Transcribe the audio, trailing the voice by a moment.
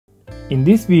In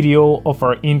this video of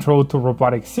our Intro to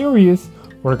Robotics series,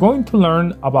 we're going to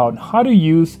learn about how to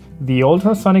use the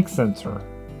ultrasonic sensor.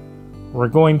 We're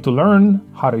going to learn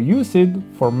how to use it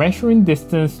for measuring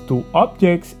distance to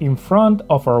objects in front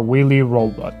of our wheelie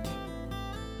robot.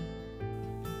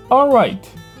 Alright,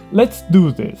 let's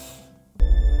do this.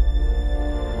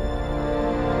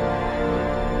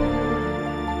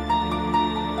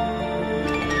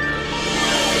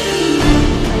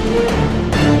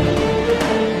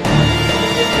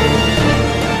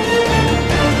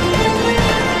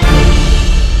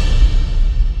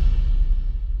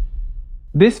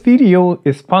 This video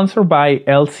is sponsored by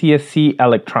LCSC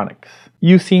Electronics.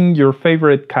 Using your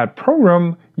favorite CAD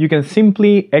program, you can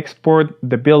simply export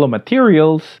the bill of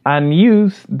materials and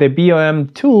use the BOM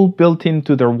tool built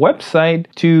into their website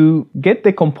to get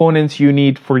the components you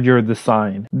need for your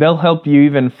design. They'll help you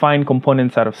even find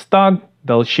components out of stock.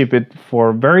 They'll ship it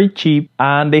for very cheap,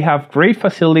 and they have great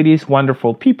facilities,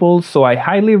 wonderful people, so I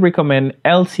highly recommend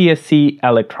LCSC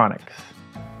Electronics.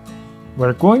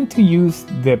 We're going to use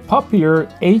the popular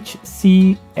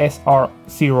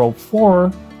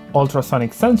HC-SR04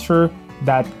 ultrasonic sensor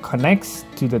that connects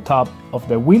to the top of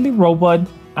the wheelie robot,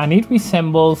 and it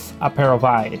resembles a pair of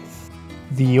eyes.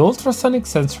 The ultrasonic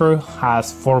sensor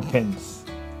has 4 pins,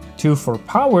 2 for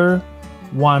power,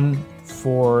 1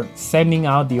 for sending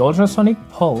out the ultrasonic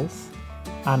pulse,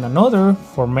 and another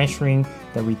for measuring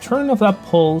the return of that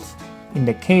pulse in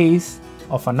the case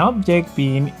of an object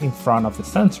being in front of the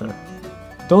sensor.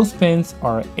 Those pins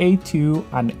are A2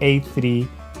 and A3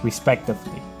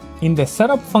 respectively. In the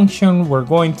setup function, we're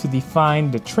going to define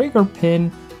the trigger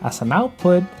pin as an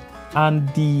output and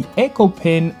the echo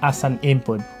pin as an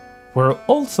input. We're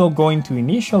also going to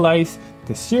initialize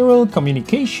the serial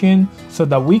communication so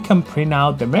that we can print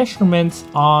out the measurements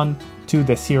onto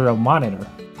the serial monitor.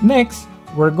 Next,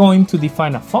 we're going to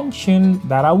define a function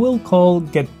that I will call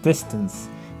getDistance.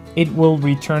 It will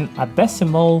return a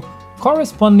decimal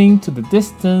corresponding to the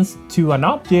distance to an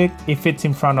object if it's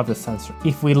in front of the sensor.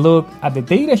 If we look at the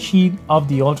datasheet of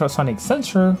the ultrasonic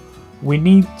sensor, we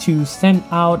need to send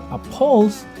out a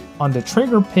pulse on the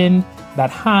trigger pin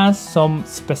that has some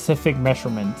specific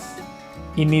measurements.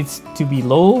 It needs to be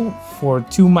low for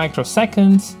 2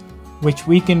 microseconds, which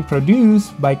we can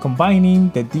produce by combining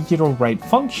the digital write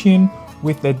function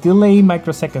with the delay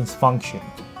microseconds function.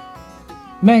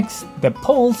 Next, the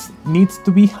pulse needs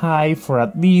to be high for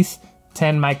at least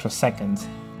 10 microseconds.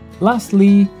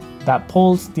 Lastly, that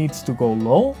pulse needs to go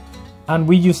low, and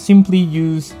we just simply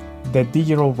use the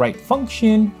digital write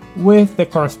function with the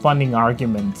corresponding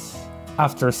arguments.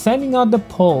 After sending out the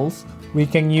pulse, we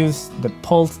can use the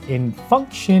pulse in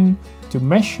function to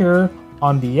measure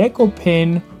on the echo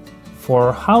pin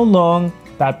for how long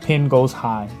that pin goes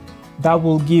high. That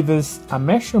will give us a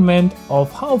measurement of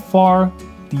how far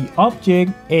the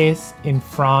object is in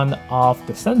front of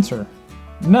the sensor.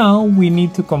 Now we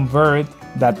need to convert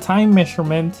that time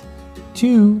measurement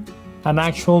to an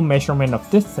actual measurement of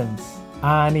distance.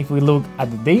 And if we look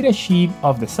at the data sheet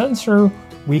of the sensor,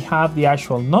 we have the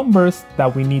actual numbers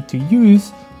that we need to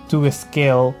use to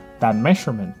scale that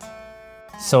measurement.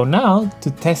 So now, to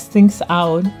test things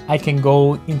out, I can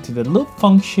go into the loop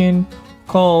function,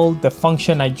 call the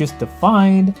function I just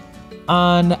defined,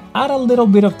 and add a little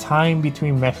bit of time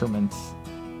between measurements.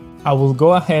 I will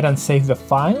go ahead and save the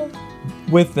file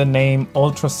with the name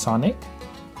Ultrasonic.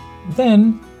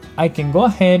 Then I can go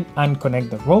ahead and connect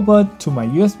the robot to my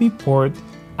USB port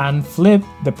and flip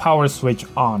the power switch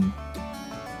on.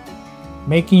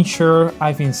 Making sure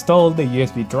I've installed the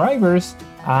USB drivers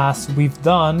as we've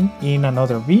done in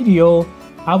another video,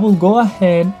 I will go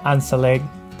ahead and select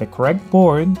the correct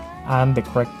board and the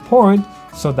correct port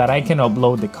so that I can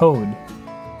upload the code.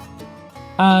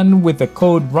 And with the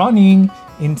code running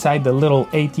inside the little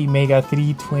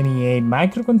ATmega328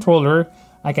 microcontroller,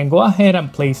 I can go ahead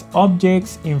and place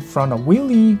objects in front of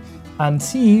wheelie and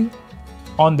see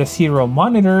on the serial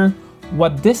monitor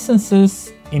what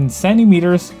distances in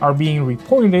centimeters are being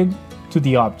reported to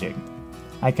the object.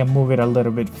 I can move it a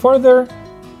little bit further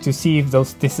to see if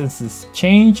those distances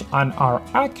change and are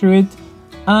accurate,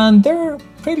 and they're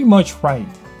pretty much right.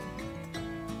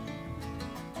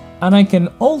 And I can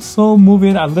also move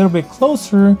it a little bit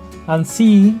closer and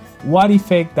see what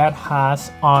effect that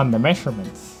has on the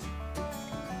measurements.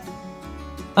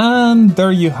 And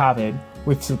there you have it.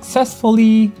 We've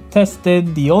successfully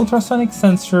tested the ultrasonic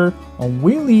sensor on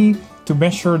wheelie to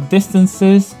measure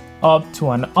distances up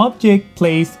to an object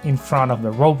placed in front of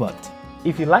the robot.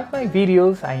 If you like my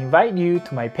videos, I invite you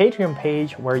to my Patreon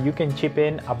page where you can chip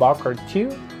in a buck or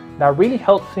two. That really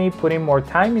helps me put in more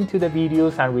time into the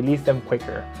videos and release them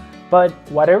quicker. But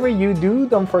whatever you do,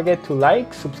 don't forget to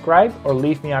like, subscribe, or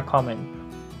leave me a comment.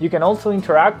 You can also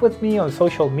interact with me on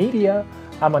social media.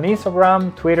 I'm on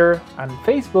Instagram, Twitter, and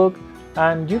Facebook,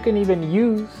 and you can even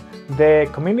use the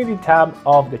community tab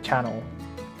of the channel.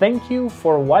 Thank you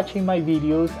for watching my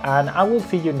videos, and I will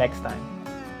see you next time.